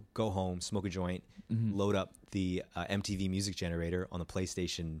 go home, smoke a joint, load up the MTV Music Generator on the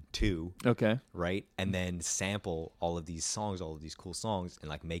PlayStation 2. Okay. Right? And then sample all of these songs, all of these cool songs, and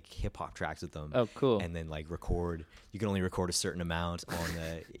like make hip hop tracks with them. Oh, cool. And then like record. You can only record a certain amount on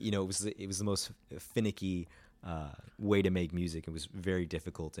the, it was the most finicky way to make music. It was very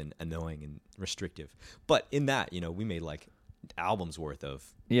difficult and annoying and restrictive. But in that, we made like albums worth of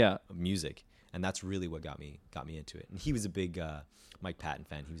music. And that's really what got me into it. And he was a big Mike Patton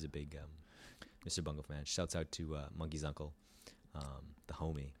fan. He was a big Mr. Bungle fan. Shouts out to Monkey's uncle, the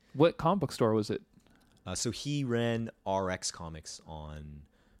homie. What comic book store was it? So he ran RX Comics on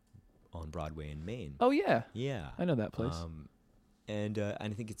Broadway in Maine. Oh yeah, yeah, I know that place. And I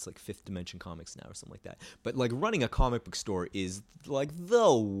think it's like Fifth Dimension Comics now or something like that. But like running a comic book store is like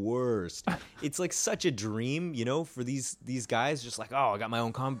the worst. It's like such a dream, for these guys. Just like, oh, I got my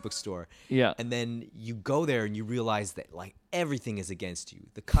own comic book store. Yeah. And then you go there and you realize that like everything is against you.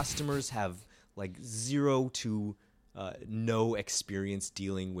 The customers have like zero to no experience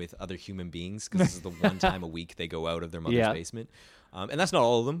dealing with other human beings because this is the one time a week they go out of their mother's basement. And that's not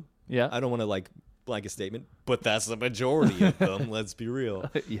all of them. Yeah. I don't want to like blanket statement, but that's the majority of them. Let's be real.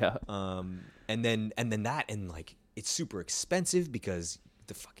 Yeah. And then that, and like it's super expensive because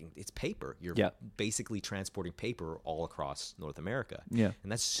it's paper. You're basically transporting paper all across North America. Yeah.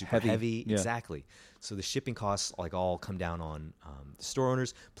 And that's super heavy. Yeah. Exactly. So the shipping costs like all come down on the store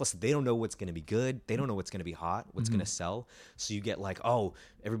owners. Plus they don't know what's going to be good. They don't know what's going to be hot, what's going to sell. So you get like, oh,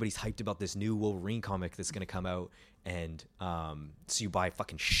 everybody's hyped about this new Wolverine comic that's going to come out. And so you buy a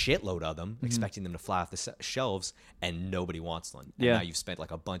fucking shitload of them, expecting them to fly off the shelves, and nobody wants one. And now you've spent like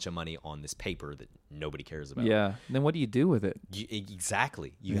a bunch of money on this paper that nobody cares about. Yeah. Then what do you do with it?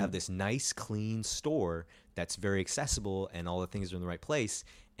 Exactly. You have this nice, clean store that's very accessible, and all the things are in the right place.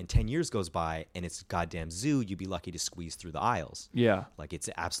 And 10 years goes by, and it's a goddamn zoo. You'd be lucky to squeeze through the aisles. Yeah. Like it's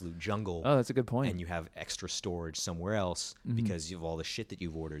an absolute jungle. Oh, that's a good point. And you have extra storage somewhere else because you have all the shit that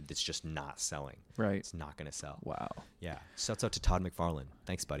you've ordered that's just not selling. Right. It's not going to sell. Wow. Yeah. Shouts out to Todd McFarlane.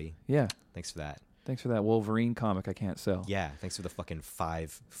 Thanks, buddy. Yeah. Thanks for that. Thanks for that Wolverine comic I can't sell. Yeah. Thanks for the fucking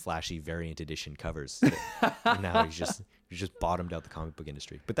 5 flashy variant edition covers. Now you just bottomed out the comic book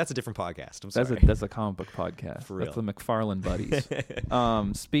industry. But that's a different podcast. I'm sorry. That's a comic book podcast. For real. That's the McFarlane buddies.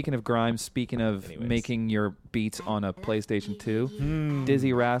 Speaking of grime, speaking of making your beats on a PlayStation 2,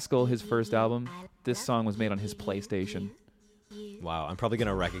 Dizzy Rascal, his first album, this song was made on his PlayStation. Wow. I'm probably going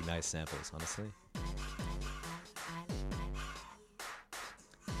to recognize samples, honestly.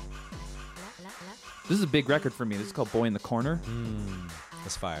 This is a big record for me. This is called Boy in the Corner.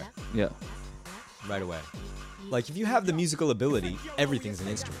 That's fire. Yeah. Right away. Like, if you have the musical ability, everything's an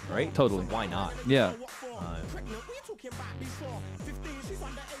instrument, right? Totally. Why not? Yeah.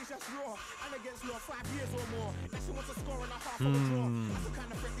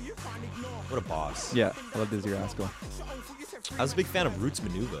 What a boss. Yeah. I love Dizzy Rascal. I was a big fan of Roots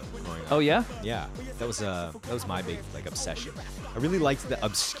Manuva growing up. Oh, yeah? Yeah, that was my big like obsession. I really liked the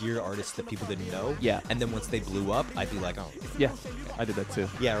obscure artists that people didn't know. Yeah. And then once they blew up, I'd be like, oh. Yeah. I did that too.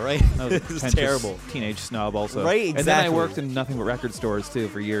 Yeah, right? I was a It was pretentious terrible. Teenage snob also. Right, And then I exactly. worked in nothing but record stores too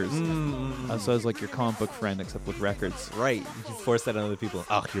for years. So I was like your comic book friend except with records. Right. You force that on other people.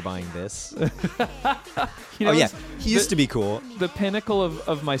 Oh, you're buying this? You know, Oh, yeah. He used to be cool. The pinnacle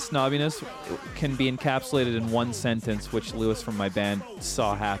of my snobbiness can be encapsulated in one sentence, which Lewis from my band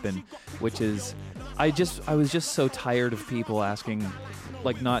saw happen, which is I was just so tired of people asking,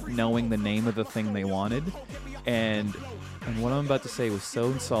 like not knowing the name of the thing they wanted, and what I'm about to say was so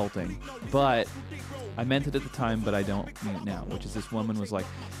insulting, but I meant it at the time, but I don't mean it now, which is this woman was like,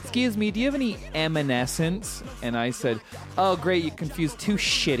 excuse me, do you have any Evanescence? And I said, oh, great, you confused 2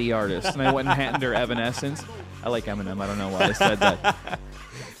 shitty artists. And I went and handed her Evanescence. I like Eminem. I don't know why I said that.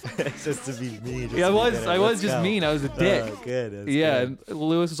 Just to be mean. Yeah, I was just mean. I was a dick. Oh, good. That's Yeah, good. and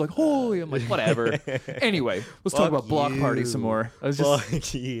Lewis was like, holy. I'm like, whatever. Anyway, let's talk about Block Party some more. I was just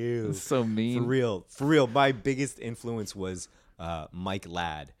Fuck you. so mean. For real. My biggest influence was Mike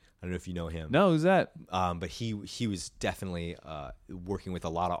Ladd. I don't know if you know him. No, who's that? But he was definitely working with a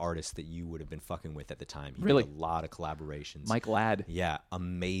lot of artists that you would have been fucking with at the time. He Really? did a lot of collaborations. Mike Ladd. Yeah,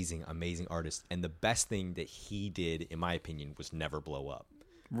 amazing artist. And the best thing that he did, in my opinion, was never blow up.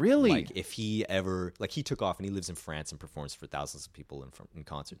 Really? Like if he ever he took off and he lives in France and performs for thousands of people in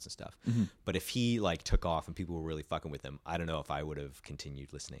concerts and stuff. But if he took off and people were really fucking with him, I don't know if I would have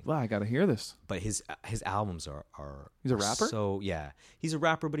continued listening. Wow, I gotta hear this. But his albums are He's a rapper? So yeah, he's a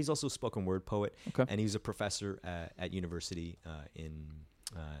rapper, but he's also a spoken word poet. Okay. And he was a professor at university in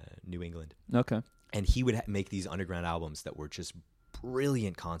New England. Okay. And he would make these underground albums that were just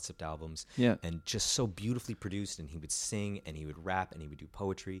brilliant concept albums, Yeah. and just so beautifully produced. And he would sing, and he would rap, and he would do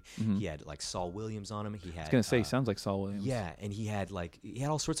poetry. He had like Saul Williams on him. He had, I was gonna say, he sounds like Saul Williams. yeah, and he had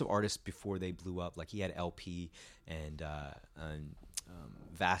all sorts of artists before they blew up. Like he had LP and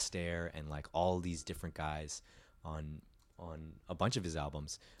Vast Air and like all these different guys on a bunch of his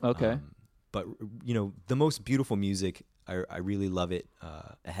albums. Okay. But you know, the most beautiful music. I really love it,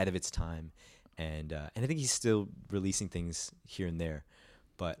 ahead of its time, and I think he's still releasing things here and there.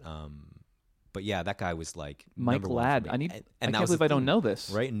 But yeah, that guy was like Mike number one for Ladd. me. I And can't that was believe the I don't thing, know this.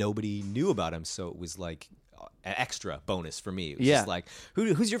 right? Nobody knew about him, so it was like an extra bonus for me. It was Yeah. just like,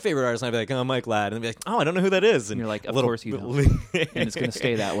 who's your favorite artist? And I'd be like, oh, Mike Ladd. And I'd be like, oh, I don't know who that is. And you're like, of a little- course you don't. And it's gonna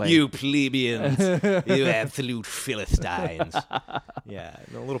stay that way. You plebeians, you absolute Philistines. Yeah,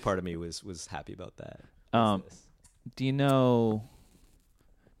 a little part of me was happy about that. What's this? Do you know?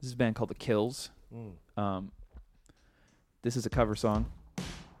 This is a band called The Kills. This is a cover song.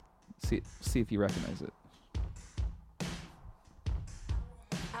 See if you recognize it.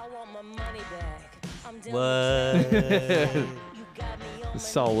 I want my money back. I'm done What? The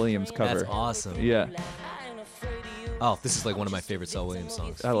Saul Williams cover. That's awesome. Yeah, I ain't afraid of you. Oh, this is like one of my favorite Saul Williams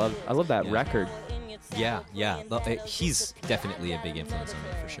songs. I love that Yeah. record. Yeah. He's definitely a big influence on me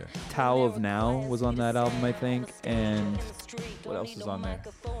for sure. Tao of Now was on that album, I think, and what else is on there?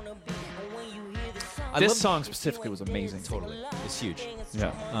 This song specifically was amazing. Totally, it's huge.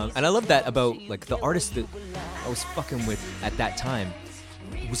 Yeah. And I love that about like the artist that I was fucking with at that time.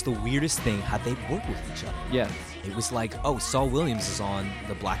 It was the weirdest thing how they worked with each other. Yeah. It was like, oh, Saul Williams is on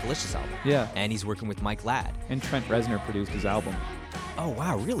the Black Alicious album. Yeah. And he's working with Mike Ladd. And Trent Reznor produced his album. Oh,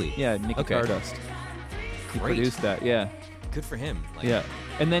 wow, really? Yeah, Nicky Okay. Stardust. He Great. produced that. Yeah. Good for him. Like, Yeah.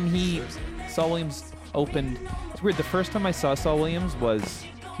 And then Saul Williams opened. It's weird. The first time I saw Saul Williams was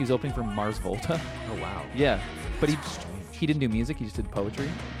he was opening for Mars Volta. Oh, wow. Yeah. But he didn't do music. He just did poetry.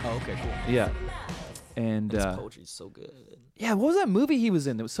 Oh, okay, cool. Yeah. And His poetry's so good. yeah, what was that movie he was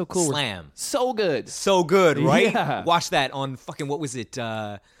in that was so cool? Slam. So good. So good, right? Yeah. Watch that on fucking, what was it?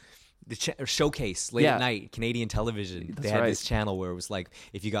 The Showcase late Yeah. at night, Canadian television. That's They had right. this channel where it was like,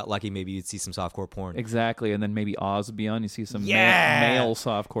 if you got lucky, maybe you'd see some softcore porn. Exactly. And then maybe Oz would be on. You see some Yeah. male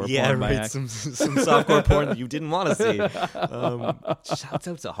softcore Yeah, porn by right. accident. Some softcore porn that you didn't want to see. Shouts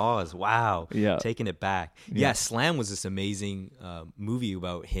out to Hawes. Wow. Yeah. Taking it back. Yeah, Slam was this amazing movie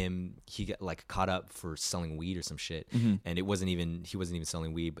about him. He got like caught up for selling weed or some shit. Mm-hmm. And he wasn't even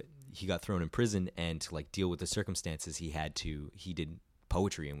selling weed, but he got thrown in prison, and to like deal with the circumstances he did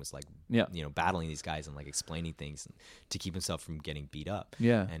poetry and was like, Yeah. you know, battling these guys and like explaining things to keep himself from getting beat up.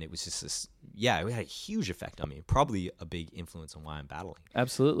 Yeah. And it was just this, yeah, it had a huge effect on me. Probably a big influence on why I'm battling.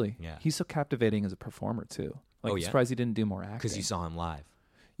 Absolutely. Yeah. He's so captivating as a performer too. Like, Oh, I'm yeah? surprised he didn't do more acting. Because you saw him live.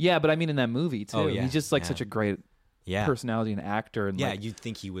 Yeah, but I mean in that movie too. Oh, yeah. He's just like Yeah. such a great Yeah. personality and actor. And Yeah, like, you'd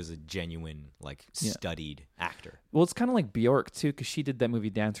think he was a genuine, like, Yeah. studied actor. well, it's kind of like Bjork too, because she did that movie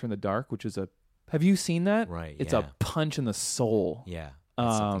Dancer in the Dark, which is have you seen that? Right, It's yeah. a punch in the soul. Yeah,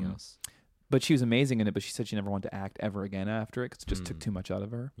 that's something else. But she was amazing in it. But she said she never wanted to act ever again after it because it just took too much out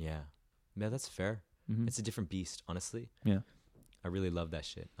of her. Yeah. Yeah, that's fair. Mhm. It's a different beast, honestly. Yeah, I really love that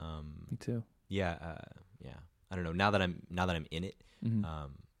shit. me too. Yeah, yeah. I don't know. Now that I'm in it, Mhm.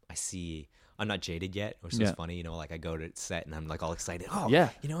 I see. I'm not jaded yet, which is Yeah. funny. You know, like I go to set and I'm like all excited. Oh, Yeah.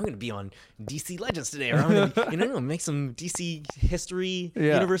 You know, I'm gonna be on DC Legends today, or I'm gonna make some DC history,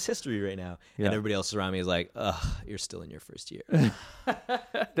 Yeah. universe history right now. Yeah. And everybody else around me is like, ugh, you're still in your first year.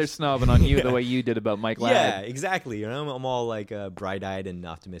 They're snobbing on you the way you did about Mike Ladd. Yeah, exactly. You know, I'm all like bright-eyed and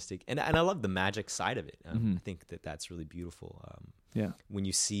optimistic, and I love the magic side of it. I think that's really beautiful. Yeah. When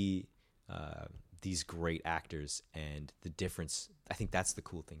you see these great actors and the difference, I think that's the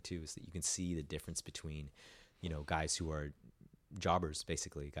cool thing too, is that you can see the difference between, you know, guys who are jobbers,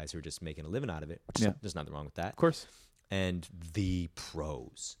 basically, guys who are just making a living out of it. Which Yeah. there's nothing wrong with that. Of course. And the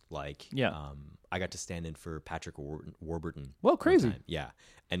pros, like, Yeah. I got to stand in for Patrick Warburton. Whoa, one crazy. time. Yeah,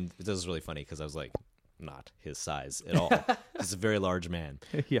 and this was really funny because I was like, not his size at all. He's a very large man.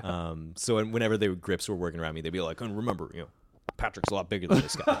 Yeah. So whenever grips were working around me, they'd be like, "And remember, you know, Patrick's a lot bigger than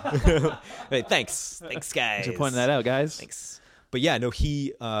this guy." Hey, thanks, guys. Thanks for pointing that out, guys. Thanks. But yeah, no,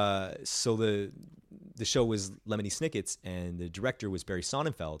 he. So the show was Lemony Snicket's, and the director was Barry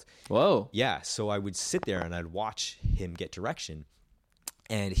Sonnenfeld. Whoa. Yeah, so I would sit there and I'd watch him get direction.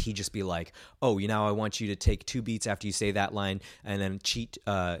 And he'd just be like, "Oh, you know, I want you to take 2 beats after you say that line, and then cheat,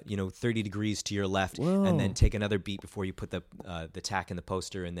 30 degrees to your left, and then take another beat before you put the tack in the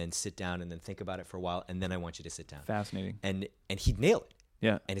poster, and then sit down and then think about it for a while, and then I want you to sit down." Fascinating. And he'd nail it.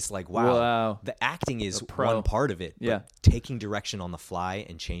 Yeah. And it's like, wow, Wow. the acting is A pro. one part of it. But Yeah. taking direction on the fly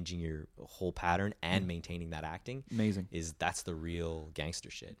and changing your whole pattern and maintaining that acting Amazing. that's the real gangster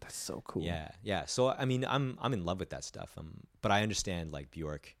shit. That's so cool. Yeah. So I mean, I'm in love with that stuff. But I understand like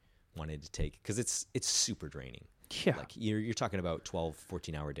Bjork wanted to take, because it's super draining. Yeah. Like you're talking about 12,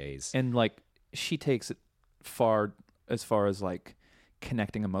 14-hour days. And like she takes it as far as like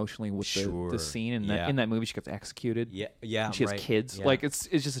connecting emotionally with Sure. the scene, and Yeah. in that movie she gets executed. Yeah. And she has right. kids. Yeah. Like it's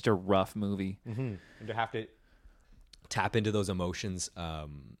just such a rough movie. And to have to tap into those emotions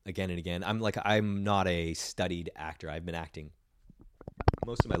again and again. I'm not a studied actor. I've been acting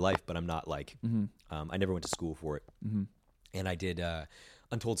most of my life, but I'm not like I never went to school for it. And I did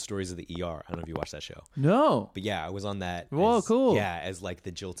Untold Stories of the ER. I don't know if you watched that show. No. But yeah, I was on that. Whoa, cool. Yeah, as like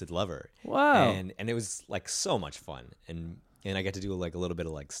the jilted lover. Wow. And it was like so much fun. And I got to do like a little bit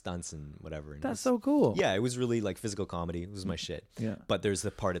of like stunts and whatever. And it That's was- so cool. Yeah, it was really like physical comedy. It was my shit. Yeah. But there's the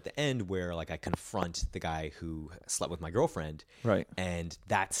part at the end where like I confront the guy who slept with my girlfriend. Right. And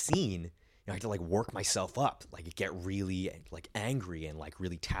that scene, I had to like work myself up, like get really like angry and like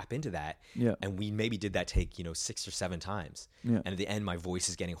really tap into that. Yeah. And we maybe did that take, 6 or 7 times. Yeah. And at the end, my voice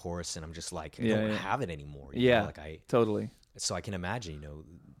is getting hoarse and I'm just like, I Yeah, don't yeah. have it anymore. Yeah. Like totally. so I can imagine,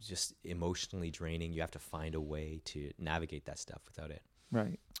 just emotionally draining. You have to find a way to navigate that stuff without it,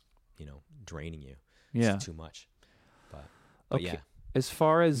 Right. draining you. Yeah. It's too much. But yeah. As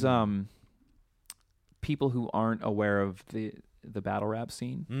far as people who aren't aware of the battle rap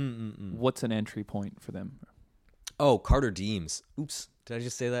scene, what's an entry point for them? Oh, Carter Deems. Oops. Did I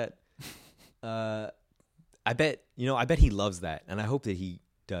just say that? I bet he loves that. And I hope that he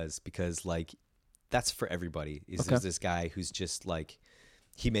does, because like that's for everybody. There's this guy who's just like,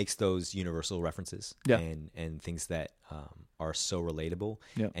 he makes those universal references Yeah. and things that are so relatable.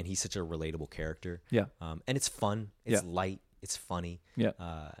 Yeah. And he's such a relatable character. Yeah. And it's fun. It's Yeah. light. It's funny. Yeah.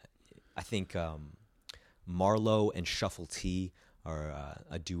 I think Marlowe and Shuffle T are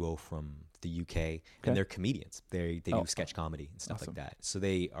a duo from the UK, and they're comedians. They do sketch comedy and stuff awesome. like that. So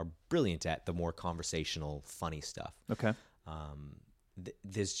they are brilliant at the more conversational, funny stuff. Okay.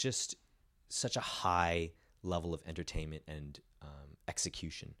 There's just such a high level of entertainment and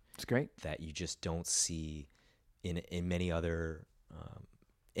execution It's great. that you just don't see in many other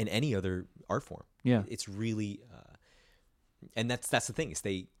in any other art form. Yeah. It's really and that's the thing, is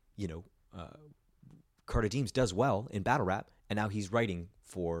they Carter Deems does well in battle rap, and now he's writing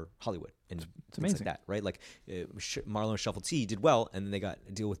for Hollywood and things amazing. like that, right? Like Marlon and Shuffle T did well, and then they got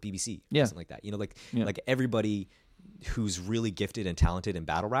a deal with BBC, Yeah. something like that. Yeah. Like everybody who's really gifted and talented in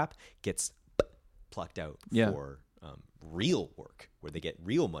battle rap gets plucked out Yeah. for real work where they get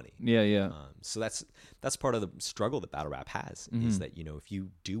real money. Yeah, yeah. So that's part of the struggle that battle rap has, Mm-hmm. is that if you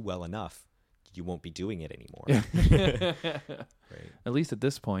do well enough, you won't be doing it anymore. Right? At least at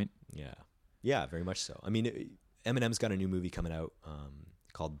this point. Yeah, very much so. I mean, Eminem's got a new movie coming out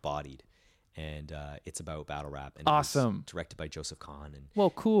called Bodied, and it's about battle rap. And it was Awesome. directed by Joseph Kahn, and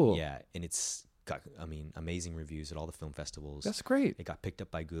Well, cool. yeah, and it's got amazing reviews at all the film festivals. That's great. It got picked up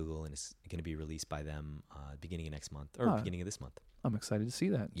by Google, and it's going to be released by them beginning of next month, or Oh. beginning of this month. I'm excited to see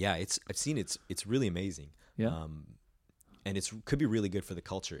that. Yeah, I've seen it. It's really amazing. Yeah. And could be really good for the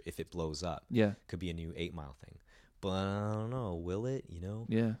culture if it blows up. Yeah. Could be a new 8 Mile thing, but I don't know. Will it?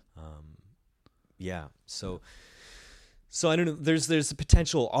 Yeah. Yeah. So I don't know. There's the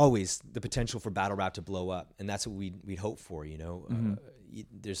potential, always the potential for battle rap to blow up, and that's what we'd hope for.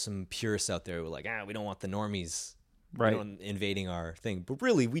 There's some purists out there who are like, we don't want the normies, Right. invading our thing. But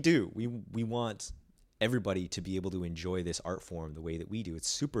really, we do. We want everybody to be able to enjoy this art form the way that we do. It's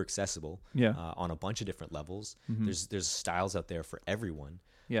super accessible. Yeah. On a bunch of different levels. There's styles out there for everyone.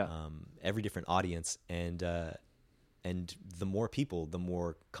 Yeah. Every different audience, and the more people, the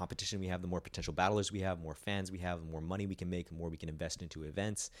more competition we have, the more potential battlers we have, more fans we have, the more money we can make, the more we can invest into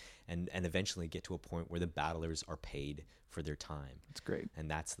events, and eventually get to a point where the battlers are paid for their time. It's great. And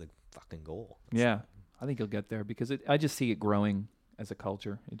that's the fucking goal. Yeah. I think you'll get there because I just see it growing as a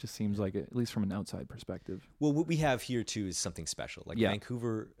culture. It just seems like it, at least from an outside perspective. Well, what we have here too is something special. Like Yeah.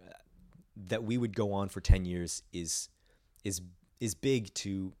 Vancouver, that we would go on for 10 years is big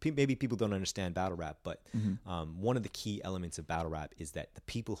to maybe people don't understand battle rap, but one of the key elements of battle rap is that the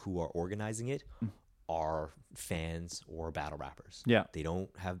people who are organizing it are fans or battle rappers. Yeah. They don't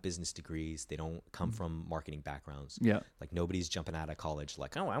have business degrees. They don't come from marketing backgrounds. Yeah. Like nobody's jumping out of college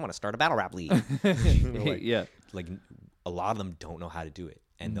like, oh, I want to start a battle rap league. Yeah. Like a lot of them don't know how to do it,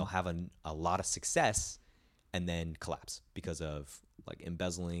 and they'll have a lot of success and then collapse because of like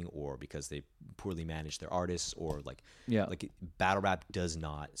embezzling, or because they poorly manage their artists, or like battle rap does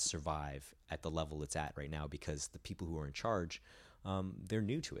not survive at the level it's at right now because the people who are in charge they're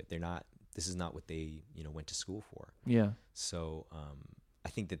new to it. They're not. This is not what they went to school for. Yeah. So I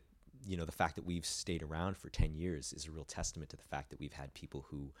think that the fact that we've stayed around for 10 years is a real testament to the fact that we've had people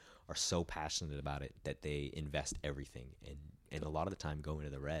who are so passionate about it that they invest everything and a lot of the time go into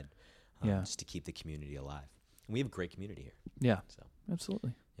the red just to keep the community alive. And we have a great community here. Yeah. So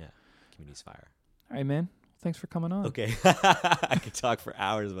Absolutely. yeah, community's fire. All right, man. Thanks for coming on. Okay. I could talk for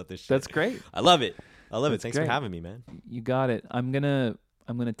hours about this shit. That's great. I love it. Thanks great. for having me, man. You got it. I'm gonna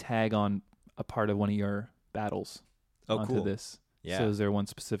tag on a part of one of your battles onto cool. this. Yeah. So is there one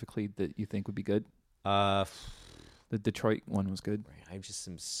specifically that you think would be good? The Detroit one was good. Right. I'm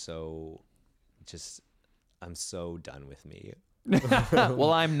so done with me.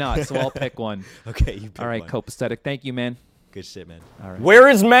 Well, I'm not, so I'll pick one. Okay, you pick All right, one. Copacetic. Thank you, man. Good shit, man. All right. Where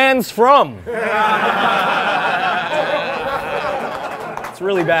is man's from? It's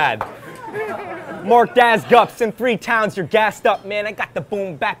really bad. Mark Daz Gups in 3 towns, you're gassed up, man. I got the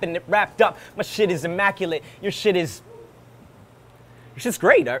boom bap and it wrapped up. My shit is immaculate. Your shit's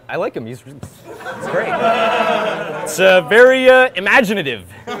great. I like him. It's great. It's very imaginative.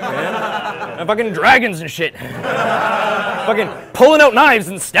 Man. Fucking dragons and shit. Fucking pulling out knives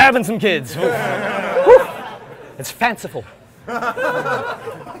and stabbing some kids. Whew. It's fanciful.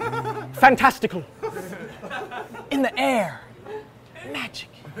 Fantastical. In the air. Magic.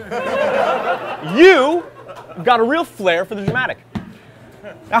 You got a real flair for the dramatic.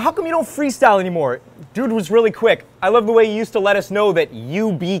 Now, how come you don't freestyle anymore? Dude was really quick. I love the way you used to let us know that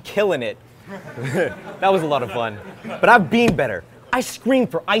you be killing it. That was a lot of fun. But I've been better. I scream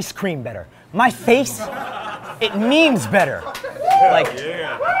for ice cream better. My face, it means better. Like,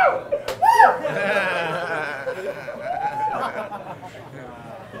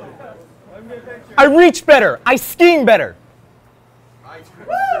 I reach better. I scheme better.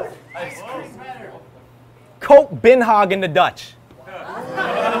 Coat Binhog in the Dutch.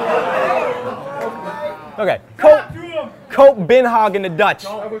 Okay. Coat Binhog in the Dutch.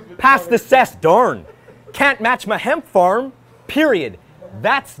 Pass the cess, darn. Can't match my hemp farm. Period.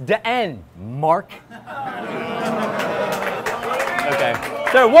 That's the end, Mark. Okay.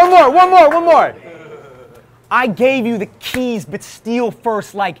 So one more. I gave you the keys, but steal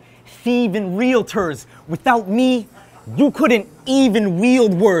first like thieving realtors. Without me, you couldn't even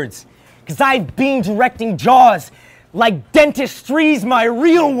wield words. Cause I've been directing Jaws like dentistry's my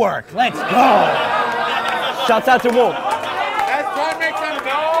real work. Let's go. Shouts out to Wolf.